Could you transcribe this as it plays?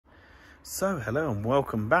So hello and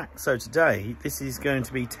welcome back. So today this is going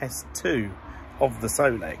to be test 2 of the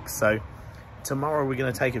Solex. So tomorrow we're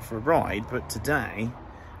going to take it for a ride, but today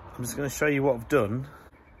I'm just going to show you what I've done.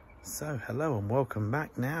 So hello and welcome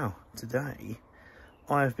back. Now today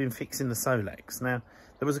I have been fixing the Solex. Now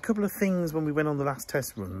there was a couple of things when we went on the last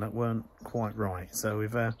test run that weren't quite right, so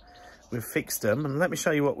we've fixed them, and let me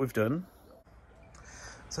show you what we've done.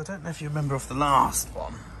 So I don't know if you remember off the last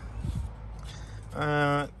one.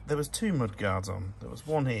 There was 2 mud guards on. There was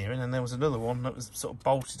one here, and then there was another one that was sort of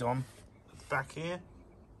bolted on at the back here.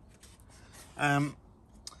 I've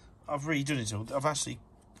redone it all. I've actually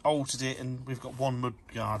altered it, and we've got 1 mud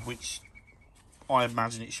guard, which I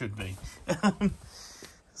imagine it should be.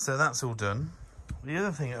 So that's all done. The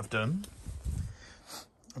other thing I've done,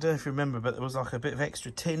 I don't know if you remember, but there was like a bit of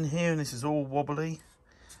extra tin here, and this is all wobbly.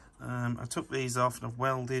 I took these off and I've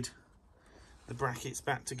welded the brackets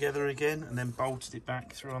back together again and then bolted it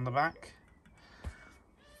back through on the back.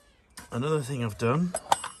 Another thing I've done,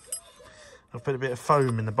 I've put a bit of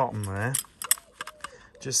foam in the bottom there,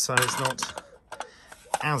 just so it's not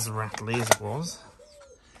as rattly as it was.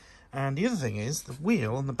 And the other thing is, the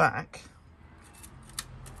wheel on the back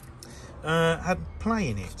had play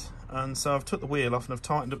in it, and so I've took the wheel off and I've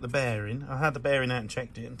tightened up the bearing. I had the bearing out and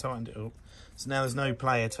checked it and tightened it up, so now there's no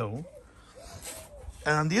play at all.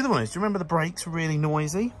 And the other one is, do you remember the brakes were really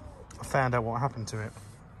noisy? I found out what happened to it.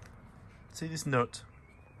 See this nut?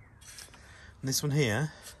 And this one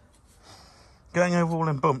here, going over all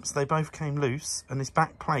them bumps, they both came loose, and this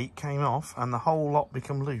back plate came off, and the whole lot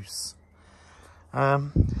become loose.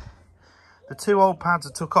 The 2 old pads I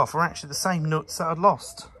took off were actually the same nuts that I'd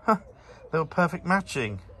lost. They were perfect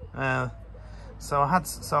matching. So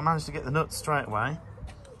I managed to get the nuts straight away,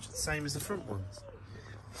 which is the same as the front ones.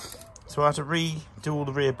 So I had to redo all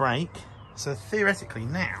the rear brake. So theoretically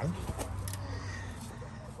now,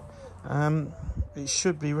 it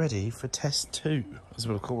should be ready for test 2, as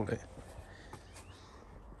we'll call it.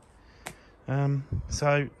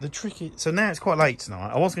 So now it's quite late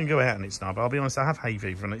tonight. I was going to go out and it's not, but I'll be honest, I have hay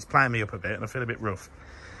fever and it's playing me up a bit and I feel a bit rough.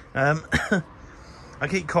 I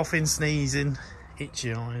keep coughing, sneezing,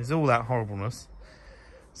 itchy eyes, all that horribleness.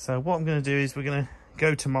 So what I'm going to do is we're going to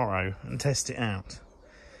go tomorrow and test it out.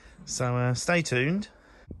 So stay tuned.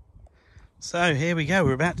 So here we go,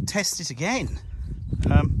 we're about to test it again.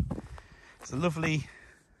 It's a lovely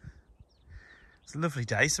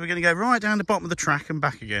day, so we're going to go right down the bottom of the track and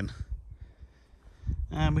back again.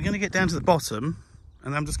 And we're going to get down to the bottom,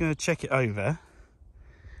 and I'm just going to check it over,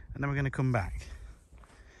 and then we're going to come back.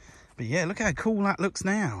 But yeah, look how cool that looks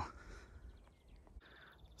now.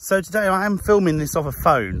 So today I am filming this off a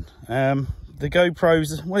phone. The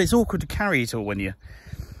GoPro's, well, it's awkward to carry it all when you're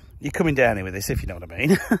coming down here with this, if you know what I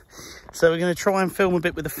mean. So we're going to try and film a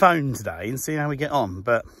bit with the phone today and see how we get on.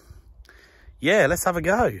 But yeah, let's have a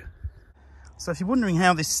go. So if you're wondering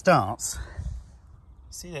how this starts,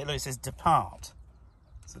 see there, look, it says depart.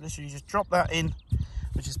 So literally you just drop that in,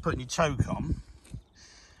 which is putting your choke on. And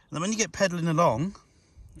then when you get pedalling along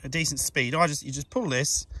at a decent speed, you just pull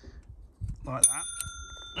this like that.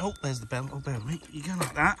 Oh, there's the bell. Oh, bear with me. You go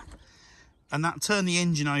like that. And that turn the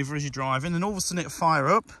engine over as you're driving, and all of a sudden it'll fire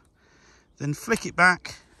up. Then flick it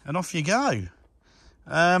back and off you go.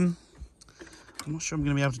 I'm not sure I'm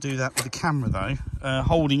going to be able to do that with the camera though,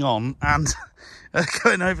 holding on and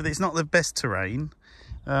going over this. It's not the best terrain,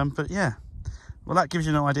 but yeah, well, that gives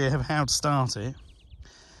you an idea of how to start it.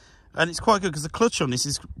 And it's quite good because the clutch on this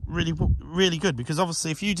is really good, because obviously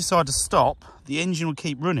if you decide to stop, the engine will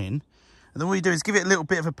keep running, and then all you do is give it a little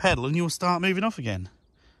bit of a pedal and you'll start moving off again.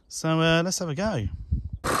 So let's have a go.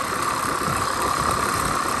 Now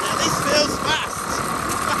this feels fast.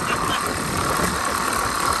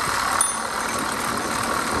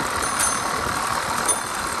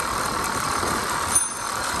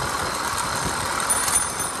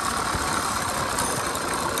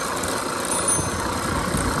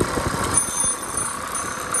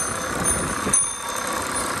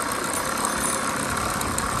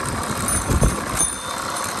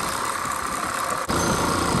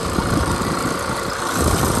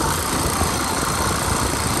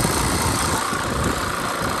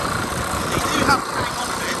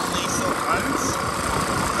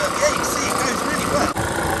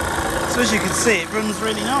 So as you can see, it runs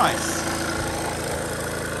really nice.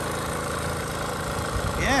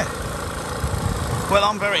 Yeah. Well,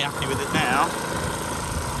 I'm very happy with it now.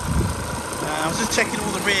 I was just checking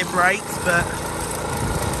all the rear brakes, but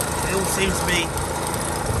it all seems to be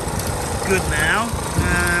good now.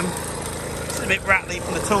 It's a bit rattly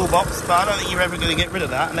from the toolbox, but I don't think you're ever going to get rid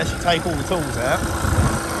of that unless you take all the tools out.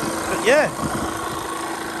 But yeah,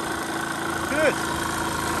 good.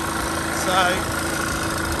 So,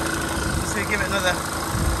 let's give it another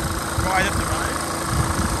ride up the road.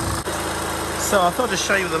 So I thought I'd just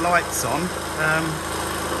show you the lights on.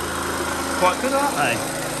 Quite good, aren't they?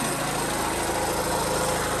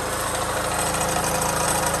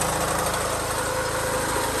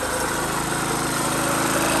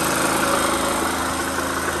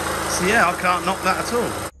 So yeah, I can't knock that at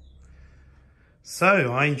all.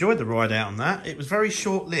 So I enjoyed the ride out on that. It was very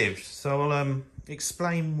short-lived, so I'll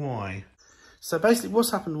explain why. So basically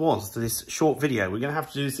what's happened was, to this short video, we're going to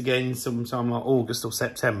have to do this again sometime like August or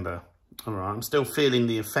September. All right, I'm still feeling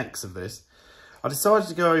the effects of this. I decided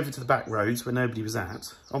to go over to the back roads where nobody was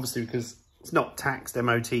at, obviously because it's not taxed,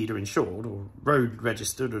 MOT'd or insured or road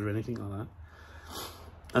registered or anything like that.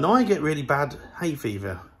 And I get really bad hay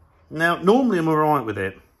fever. Now, normally I'm all right with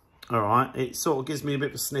it. All right, it sort of gives me a bit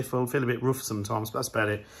of a sniffle, feel a bit rough sometimes, but that's about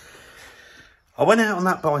it. I went out on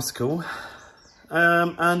that bicycle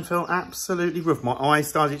and felt absolutely rough. My eyes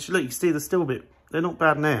started to look, you can see they're still a bit, they're not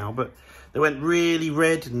bad now, but they went really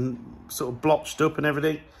red and sort of blotched up and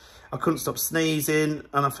everything. I couldn't stop sneezing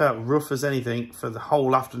and I felt rough as anything for the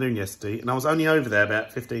whole afternoon yesterday. And I was only over there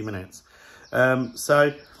about 15 minutes.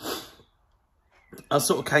 So I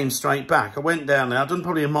sort of came straight back. I went down there, I'd done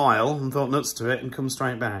probably a mile and thought nuts to it and come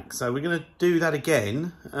straight back. So we're going to do that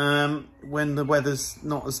again when the weather's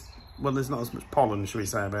not as, well, there's not as much pollen, shall we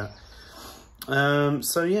say, about.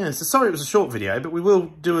 So yeah, so sorry it was a short video, but we will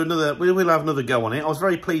do another, we will have another go on it. I was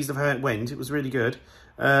very pleased with how it went. It was really good.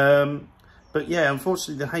 But yeah,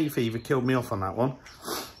 unfortunately the hay fever killed me off on that one.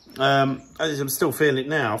 I'm still feeling it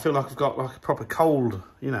now. I feel like I've got like a proper cold,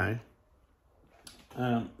 you know.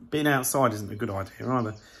 Being outside isn't a good idea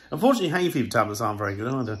either. Unfortunately, hay fever tablets aren't very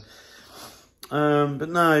good either. But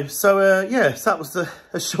no, so yeah, so that was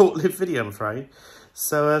a short-lived video, I'm afraid.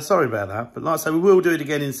 So sorry about that. But like I say, we will do it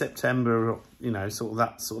again in September, or, you know, sort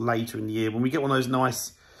of later in the year when we get one of those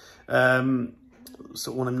nice,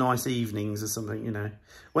 sort of one of them nice evenings or something, you know,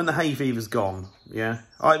 when the hay fever's gone. Yeah,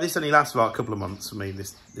 this only lasts for like a couple of months for me,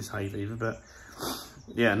 this hay fever, but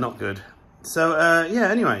yeah, not good. So yeah,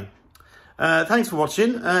 anyway. Thanks for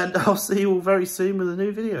watching, and I'll see you all very soon with a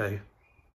new video.